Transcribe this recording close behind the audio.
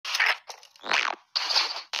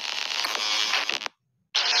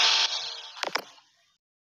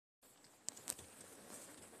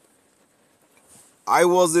I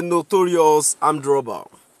was a notorious armed robber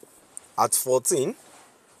at 14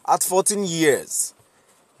 years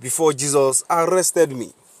before Jesus arrested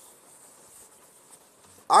me.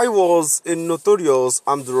 I was a notorious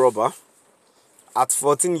armed robber at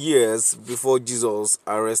 14 years before Jesus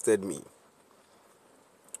arrested me.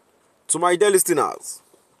 To my dear listeners,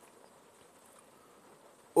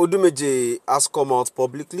 Odumeje'S has come out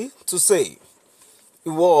publicly to say he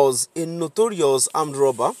was a notorious armed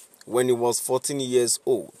robber when he was 14 years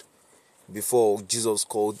old before Jesus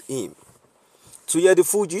called him. To hear the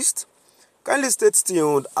full gist, kindly stay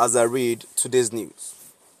tuned as I read today's news.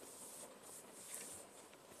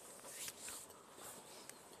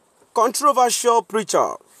 Controversial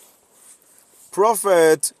preacher,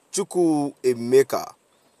 Prophet Chukwuemeka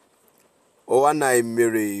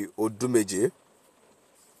Ñøtørīørīty Odumeje'S,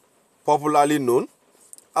 popularly known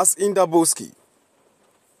as Ñøtørīørīty,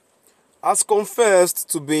 has confessed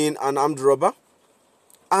to being an armed robber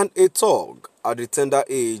and a thug at the tender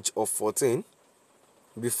age of 14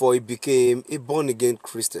 before he became a born-again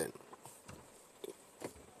Christian.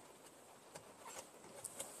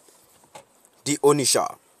 The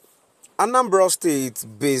Onitsha, Anambra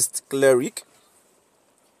State-based cleric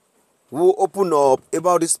who opened up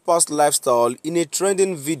about his past lifestyle in a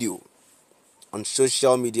trending video on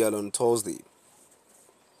social media on Thursday,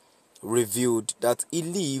 revealed that he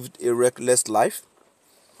lived a reckless life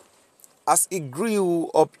as he grew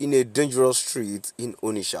up in a dangerous street in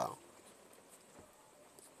Onitsha.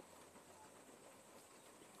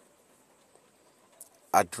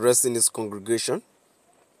 Addressing his congregation,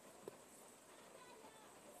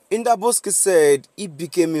 Ñøtørīørīty said he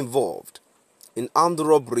became involved in armed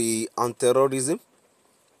robbery and terrorism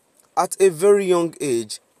at a very young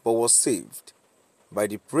age but was saved by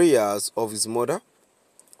the prayers of his mother,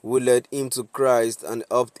 who led him to Christ and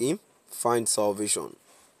helped him find salvation.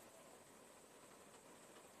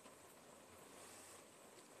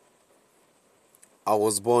 I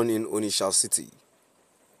was born in Onitsha City,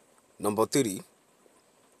 number 3,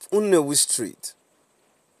 Ñøtørīørīty Street,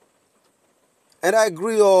 and I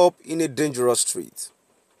grew up in a dangerous street.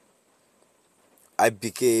 I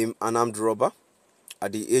became an armed robber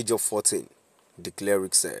at the age of 14, the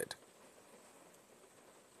cleric said.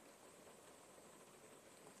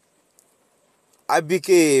 I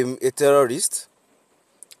became a terrorist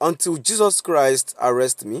until Jesus Christ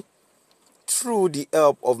arrested me through the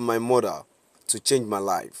help of my mother to change my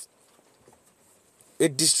life. A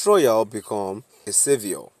destroyer become a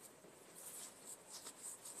savior.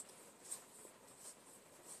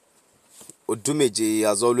 Odumeje'S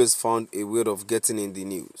has always found a way of getting in the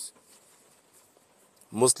news,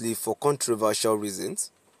 mostly for controversial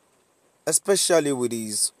reasons, especially with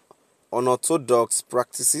his unorthodox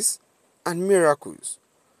practices and miracles,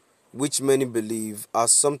 which many believe are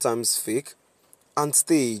sometimes fake and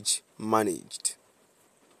stage managed.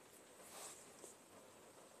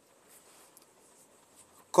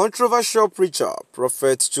 Controversial preacher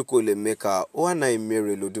Prophet Chukwuemeka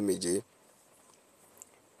Odumeje'S,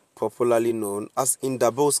 popularly known as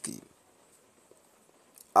Ñøtørīørīty,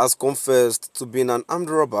 has confessed to being an armed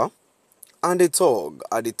robber and a thug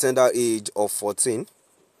at the tender age of 14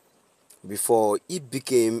 before he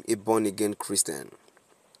became a born-again Christian.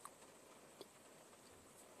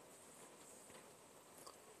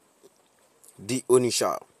 The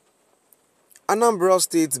Onitsha, Anambra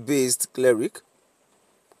State-based cleric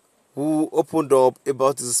who opened up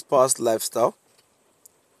about his past lifestyle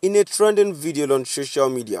in a trending video on social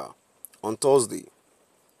media on Thursday,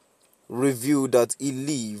 revealed that he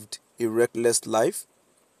lived a reckless life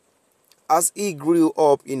as he grew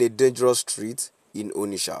up in a dangerous street in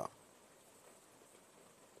Onitsha.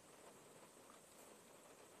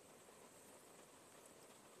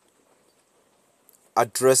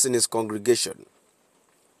 Addressing his congregation,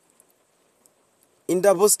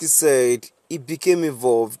 Ñøtørīørīty said he became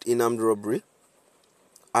involved in armed robbery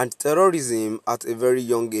and terrorism at a very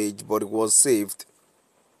young age, but was saved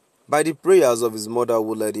by the prayers of his mother,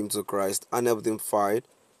 who led him to Christ and helped him find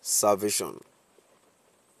salvation.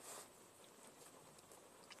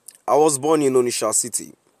 I was born in Onitsha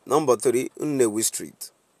City, number 3, Ñøtørīørīty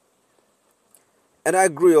Street, and I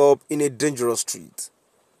grew up in a dangerous street.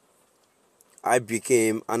 I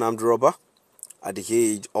became an armed robber at the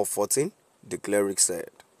age of 14, the cleric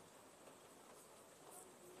said.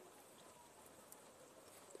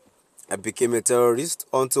 I became a terrorist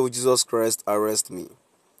until Jesus Christ arrested me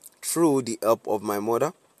through the help of my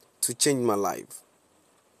mother to change my life.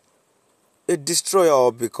 A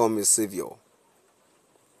destroyer become a savior.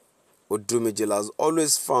 Odumeje'S has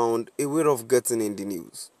always found a way of getting in the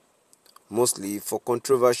news, mostly for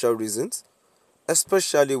controversial reasons,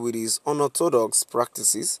 especially with his unorthodox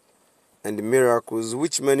practices and miracles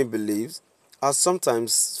which many believe are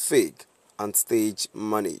sometimes fake and stage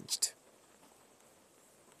managed.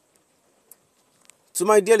 To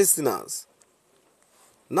my dear listeners,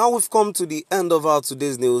 now we've come to the end of our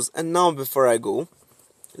today's news, and now before I go,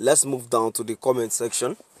 let's move down to the comment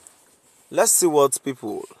section. Let's see what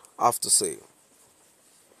people have to say.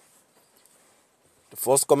 The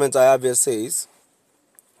first comment I have here says,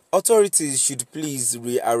 authorities should please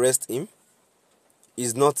rearrest him.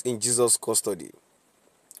 He's not in Jesus' custody.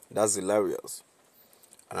 That's hilarious.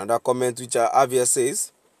 Another comment which I have here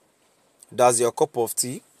says, that's your cup of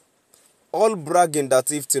tea. All bragging that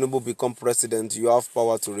if Tinubu become president, you have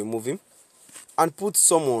power to remove him and put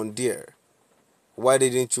someone there. Why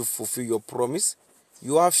didn't you fulfill your promise?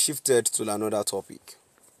 You have shifted to another topic.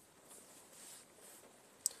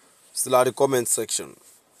 Still at the comment section.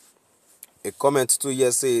 A comment too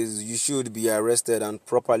here says you should be arrested and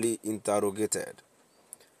properly interrogated.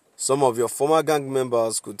 Some of your former gang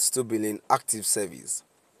members could still be in active service.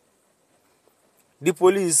 The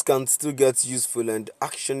police can still get useful and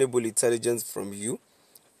actionable intelligence from you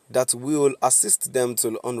that will assist them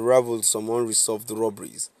to unravel some unresolved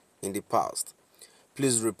robberies in the past.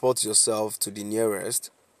 Please report yourself to the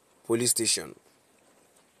nearest police station.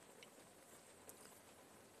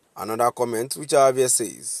 Another comment which I have here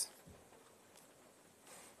says,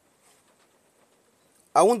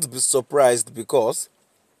 I won't be surprised because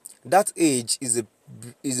that age is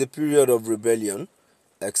a period of rebellion,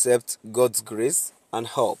 except God's grace and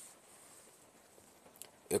help.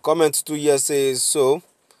 A comment 2 years says, so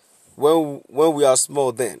when we are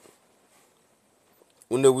small then,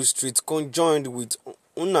 Unewi Street conjoined with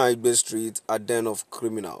Unaibe Street a den of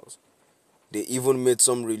criminals. They even made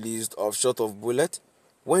some released of shot of bullet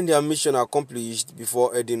when their mission accomplished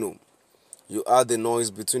before heading home. You heard the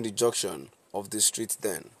noise between the junction of the street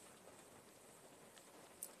then.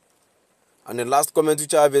 And the last comment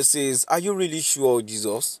which I have says, are you really sure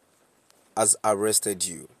Jesus has arrested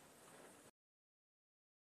you?